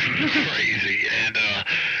crazy, and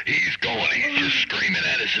he's just screaming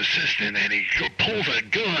at his assistant, and he pulls a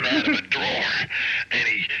gun out of a drawer, and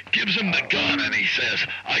he gives him the gun, and he says,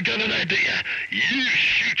 I got an idea. You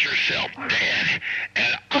shoot yourself dead,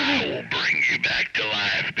 and I will bring you back to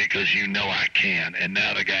life because you know I can. And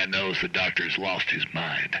now the guy knows the doctor's lost his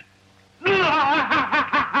mind.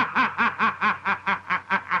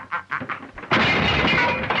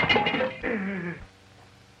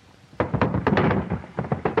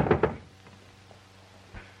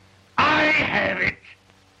 I have it.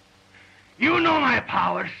 You know my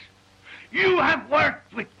powers. You have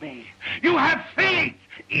worked with me. You have faith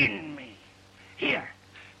in me. Here,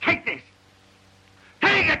 take this.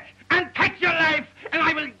 Take it and take your life, and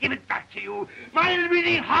I will give it back to you. My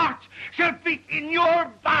living heart shall beat in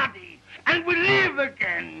your body and will live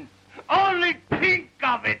again. Only think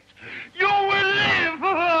of it. You will live.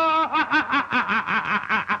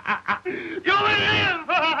 You will live.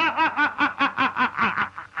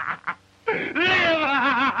 Live.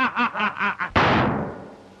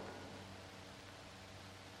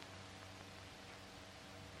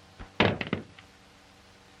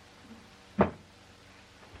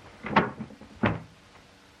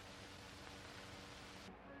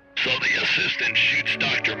 So the assistant shoots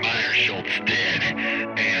Dr. Meyerschultz dead,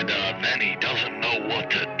 and then he doesn't know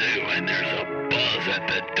what to do, and there's a buzz at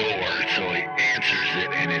the door, so he answers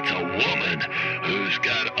it, and it's a woman who's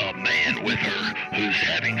got a man with her who's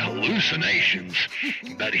having hallucinations,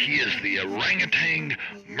 but he is the orangutan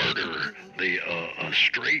murderer, the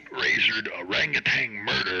straight-razored orangutan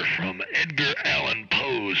murder from Edgar Allan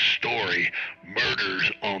Poe's story,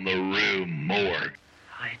 Murders on the Rue Morgue.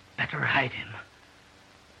 I'd better hide him.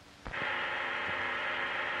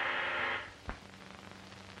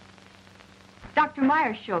 Dr.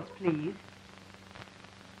 Meyerschultz, please.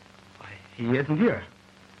 Why, he isn't here.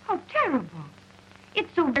 How terrible.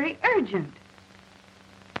 It's so very urgent.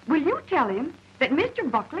 Will you tell him that Mr.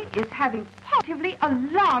 Buckley is having positively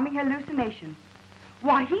alarming hallucinations?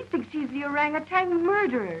 Why, he thinks he's the orangutan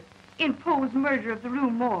murderer in Poe's Murder of the Rue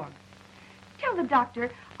Morgue. Tell the doctor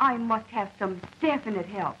I must have some definite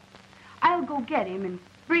help. I'll go get him and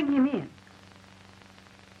bring him in.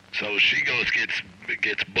 So she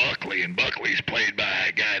gets Buckley, and Buckley's played by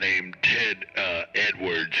a guy named Ted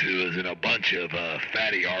Edwards, who is in a bunch of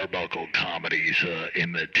Fatty Arbuckle comedies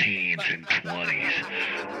in the teens and 20s.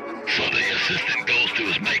 So the assistant goes to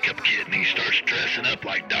his makeup kit, and he starts dressing up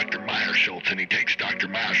like Dr. Meyerschultz, and he takes Dr.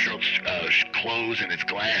 Meyerschultz's clothes and his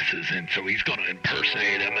glasses, and so he's going to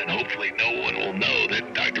impersonate him, and hopefully no one will know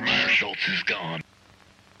that Dr. Meyerschultz is gone.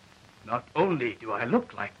 Not only do I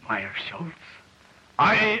look like Meyerschultz,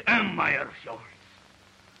 I am Meyerschultz.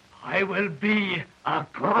 I will be a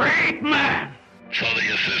great man. So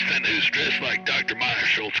the assistant who's dressed like Dr.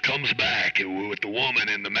 Meyerschultz comes back with the woman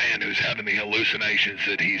and the man who's having the hallucinations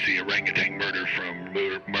that he's the orangutan murderer from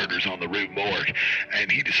Murders on the Rue Morgue.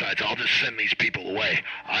 And he decides, I'll just send these people away.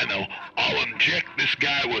 I know, I'll inject this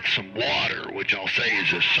guy with some water, which I'll say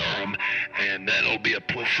is a serum, and that'll be a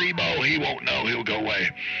placebo. He won't know. He'll go away.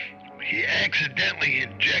 He accidentally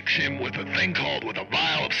injects him with a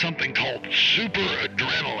vial of something called super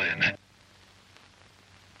adrenaline.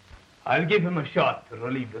 I'll give him a shot to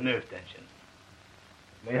relieve the nerve tension.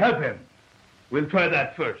 May help him. We'll try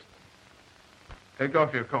that first. Take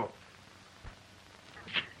off your coat.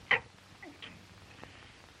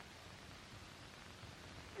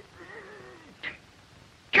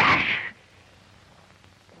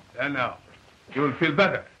 And now, you will feel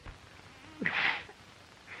better.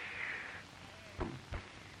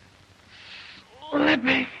 Let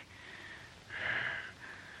me.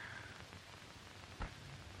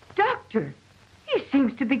 Doctor, he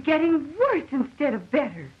seems to be getting worse instead of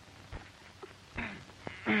better.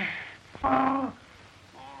 Oh.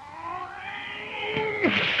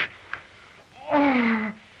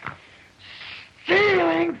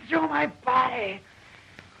 Stealing through my body.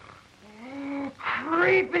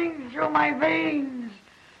 Creeping through my veins.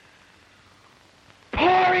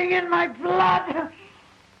 Pouring in my blood.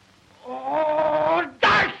 Oh,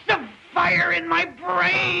 darts of fire in my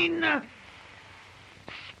brain.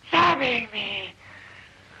 Stabbing me.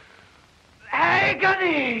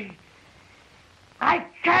 Agony. I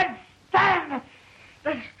can't stand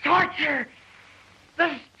this torture,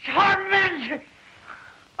 this torment.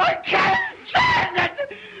 I can't stand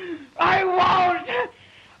it. I won't.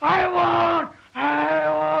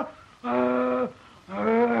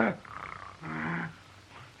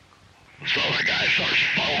 So the guy starts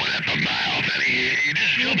foaming at the mouth, and he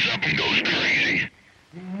just jumps up and goes crazy.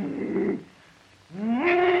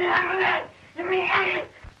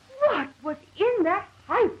 What was in that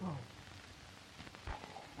hypo?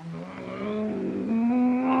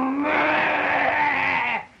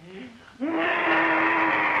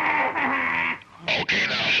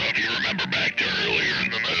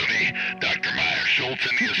 ambulance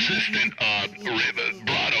and the assistant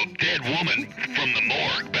brought a dead woman from the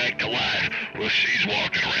morgue back to life. Well, she's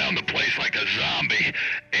walking around the place like a zombie,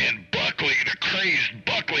 and Buckley, the crazed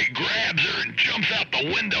Buckley, grabs her and jumps out the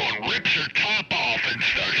window and rips her top off and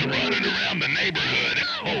starts running around the neighborhood.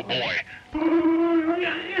 Oh, boy.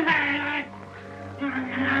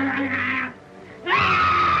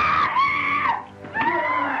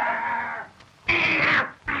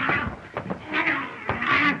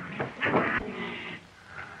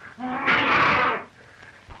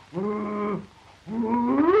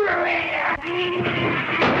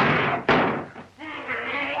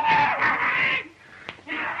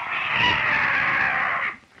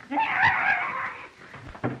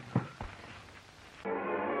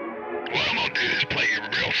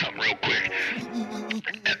 Something real quick.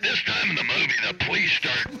 At this time in the movie, the police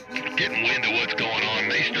start getting wind of what's going on.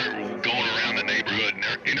 They start going around the neighborhood and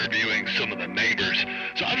they're interviewing some of the neighbors.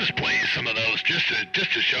 So I'll just play you some of those just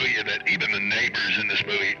to show you that even the neighbors in this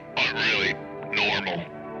movie aren't really normal.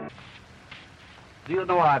 Do you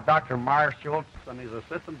know Dr. Myers Schultz and his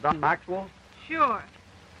assistant, Don Maxwell? Sure.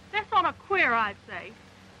 They're sort of queer, I'd say.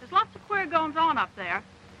 There's lots of queer goings on up there.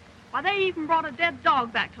 Why, they even brought a dead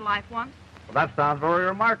dog back to life once. Well, that sounds very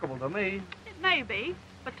remarkable to me. It may be,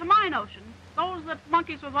 but to my notion, those that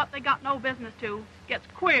monkeys with what they got no business to gets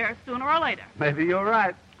queer sooner or later. Maybe you're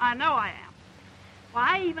right. I know I am.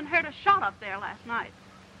 Why, I even heard a shot up there last night.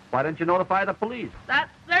 Why didn't you notify the police?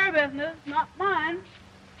 That's their business, not mine.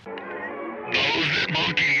 Those that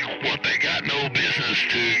monkey what they got no business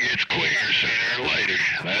to gets queer sooner or later.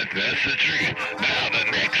 That's the truth. Now,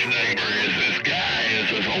 the next neighbor is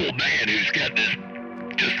this old man who's got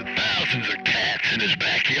just thousands of cats in his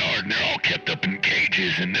backyard, and they're all kept up in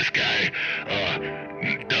cages, and this guy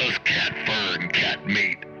does cat fur and cat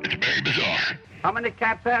meat. It's very bizarre. How many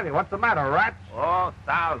cats have you? What's the matter, rats? Oh,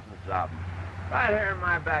 thousands of them. Right here in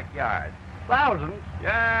my backyard. Thousands?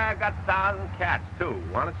 Yeah, I got 1,000 cats, too.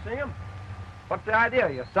 Want to see them? What's the idea?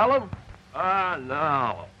 You sell them?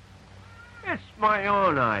 No. It's my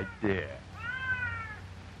own idea.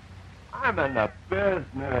 I'm in the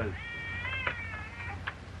business.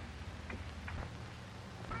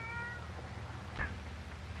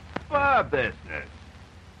 Fur business.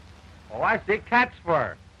 Oh, I see. Cat's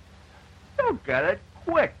fur. You get it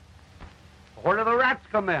quick. Where do the rats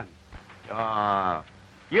come in?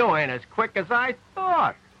 You ain't as quick as I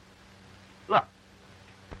thought. Look.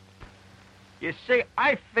 You see,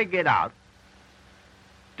 I figured out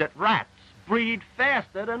that rats breed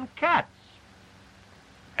faster than cats.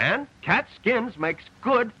 And cat skins makes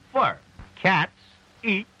good fur. Cats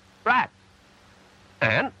eat rats.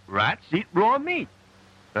 And rats eat raw meat.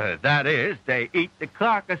 That is, they eat the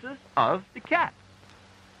carcasses of the cats.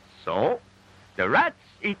 So, the rats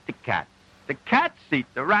eat the cats eat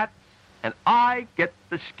the rats, and I get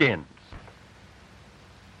the skins.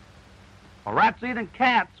 Well, rats eating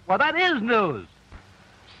cats? Well, that is news.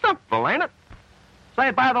 Simple, ain't it?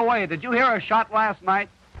 Say, by the way, did you hear a shot last night?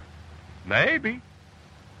 Maybe.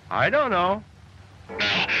 I don't know.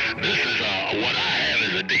 Now, this is what I have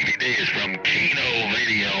as a DVD is from Kino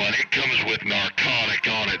Video, and it comes with Narcotic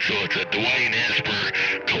on it, so it's a Dwayne Esper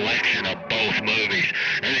collection of both movies,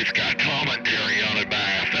 and it's got commentary on it by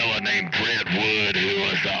a fella named Brent Wood, who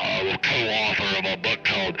was a co-author of a book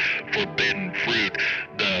called Forbidden Fruit,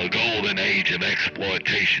 The Golden Age of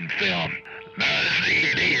Exploitation Film. Now, this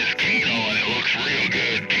DVD is Kino, and it looks real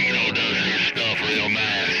good. Kino does his stuff real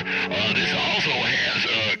nice. This also has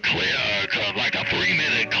a clip, like a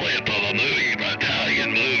 3-minute clip of a movie, an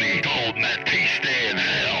Italian movie called Matiste in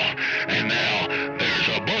Hell. And now there's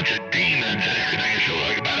a bunch of demons and everything. It's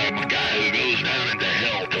like about a guy who goes down into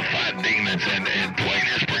hell to fight demons. And Dwayne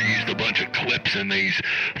Esper used a bunch of clips in these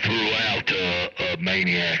throughout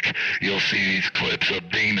Maniac. You'll see these clips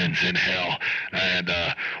of demons in hell. And,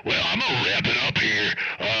 well, I'm going to wrap it up here.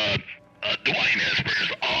 Dwayne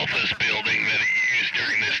Esper's office building that he used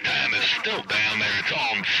during this time is still down there. It's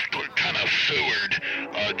all kind of sewered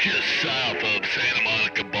just south of Santa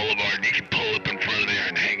Monica Boulevard. You can pull up in front of there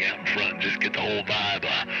and hang out in front and just get the whole vibe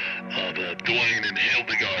of Dwayne and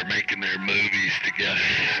Hildegard making their movies together.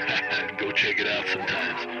 Go check it out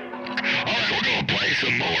sometimes. All right, we're going to play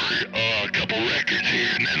some more, a couple records here,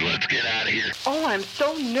 and then let's get out of here. Oh, I'm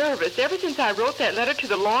so nervous. Ever since I wrote that letter to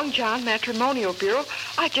the Long John Matrimonial Bureau,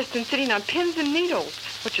 I've just been sitting on pins and needles,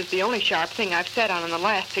 which is the only sharp thing I've sat on in the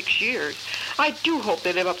last 6 years. I do hope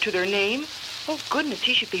they live up to their name. Oh, goodness,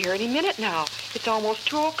 he should be here any minute now. It's almost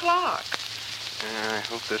 2 o'clock. I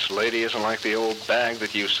hope this lady isn't like the old bag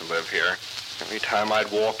that used to live here. Every time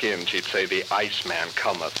I'd walk in, she'd say, "The Iceman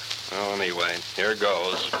cometh." Well, anyway, here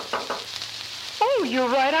goes. Oh, Oh, you're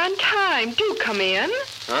right on time. Do come in.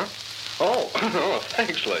 Huh? Oh,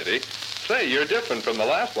 thanks, lady. Say, you're different from the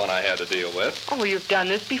last one I had to deal with. Oh, you've done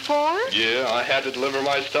this before? Yeah, I had to deliver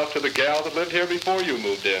my stuff to the gal that lived here before you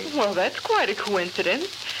moved in. Well, that's quite a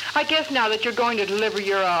coincidence. I guess now that you're going to deliver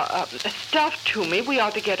your stuff to me, we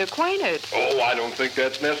ought to get acquainted. Oh, I don't think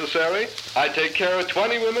that's necessary. I take care of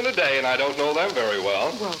 20 women a day, and I don't know them very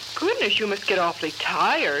well. Well, goodness, you must get awfully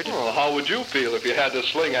tired. Well, how would you feel if you had to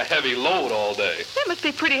sling a heavy load all day? That must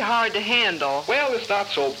be pretty hard to handle. Well, it's not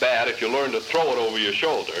so bad if you learn to throw it over your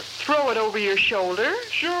shoulder. Throw it over your shoulder?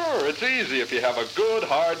 Sure, it's easy if you have a good,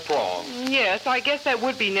 hard prong. Yes, I guess that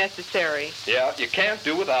would be necessary. Yeah, you can't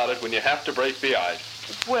do without it when you have to break the ice.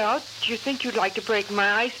 Well, do you think you'd like to break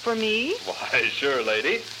my ice for me? Why, sure,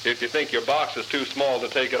 lady. If you think your box is too small to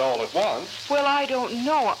take it all at once. Well, I don't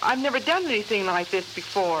know. I've never done anything like this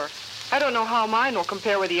before. I don't know how mine will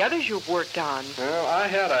compare with the others you've worked on. Well, I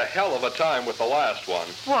had a hell of a time with the last one.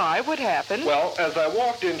 Why? What happened? Well, as I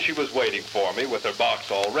walked in, she was waiting for me with her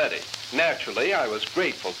box all ready. Naturally, I was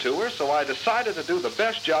grateful to her, so I decided to do the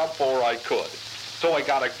best job for her I could. So I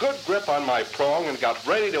got a good grip on my prong and got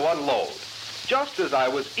ready to unload. Just as I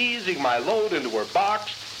was easing my load into her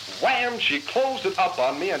box, wham, she closed it up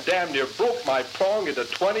on me and damn near broke my prong into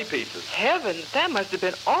 20 pieces. Heavens, that must have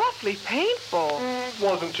been awfully painful.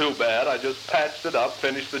 Wasn't too bad. I just patched it up,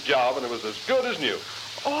 finished the job, and it was as good as new.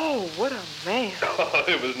 Oh, what a man.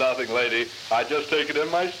 It was nothing, lady. I just take it in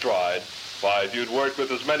my stride. Why, if you'd worked with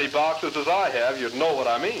as many boxes as I have, you'd know what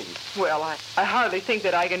I mean. Well, I hardly think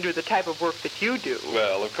that I can do the type of work that you do.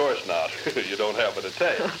 Well, of course not. You don't have what it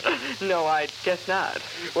takes. No, I guess not.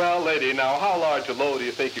 Well, lady, now, how large a load do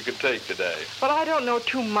you think you could take today? Well, I don't know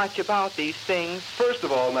too much about these things. First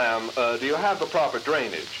of all, ma'am, do you have the proper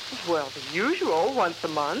drainage? Well, the usual, once a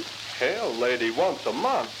month. Hell, lady, once a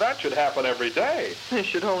month. That should happen every day. It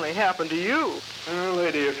should only happen to you.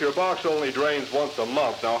 Lady, if your box only drains once a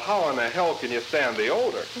month, now how in the hell can you stand the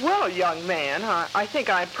odor? Well, young man, I think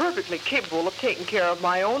I'm perfectly capable of taking care of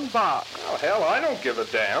my own box. Well, hell, I don't give a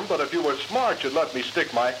damn, but if you were smart, you'd let me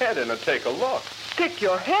stick my head in and take a look. Stick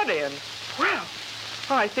your head in? Well,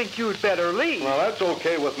 I think you'd better leave. Well, that's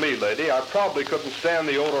okay with me, lady. I probably couldn't stand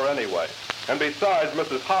the odor anyway. And besides,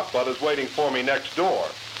 Mrs. Hotbutt is waiting for me next door.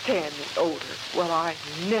 Stand the odor? Well, I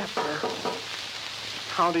never.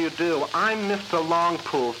 How do you do? I'm Mr.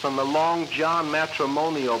 Longpool from the Long John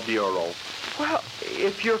Matrimonial Bureau. Well,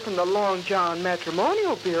 if you're from the Long John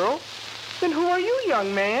Matrimonial Bureau, then who are you,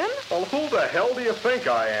 young man? Well, who the hell do you think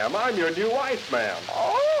I am? I'm your new Iceman.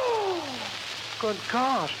 Oh! Good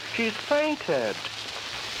gosh, she's fainted.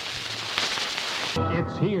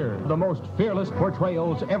 It's here, the most fearless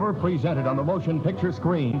portrayals ever presented on the motion picture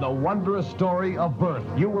screen. The wondrous story of birth.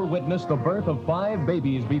 You will witness the birth of 5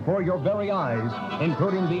 babies before your very eyes,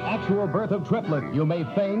 including the actual birth of triplets. You may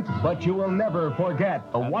faint, but you will never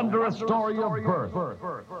forget the wondrous story of birth.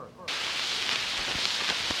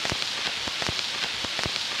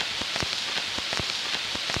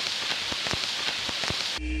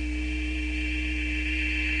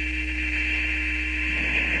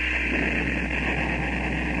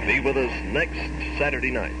 Be with us next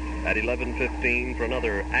Saturday night at 11:15 for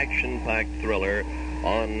another action-packed thriller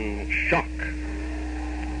on Shock.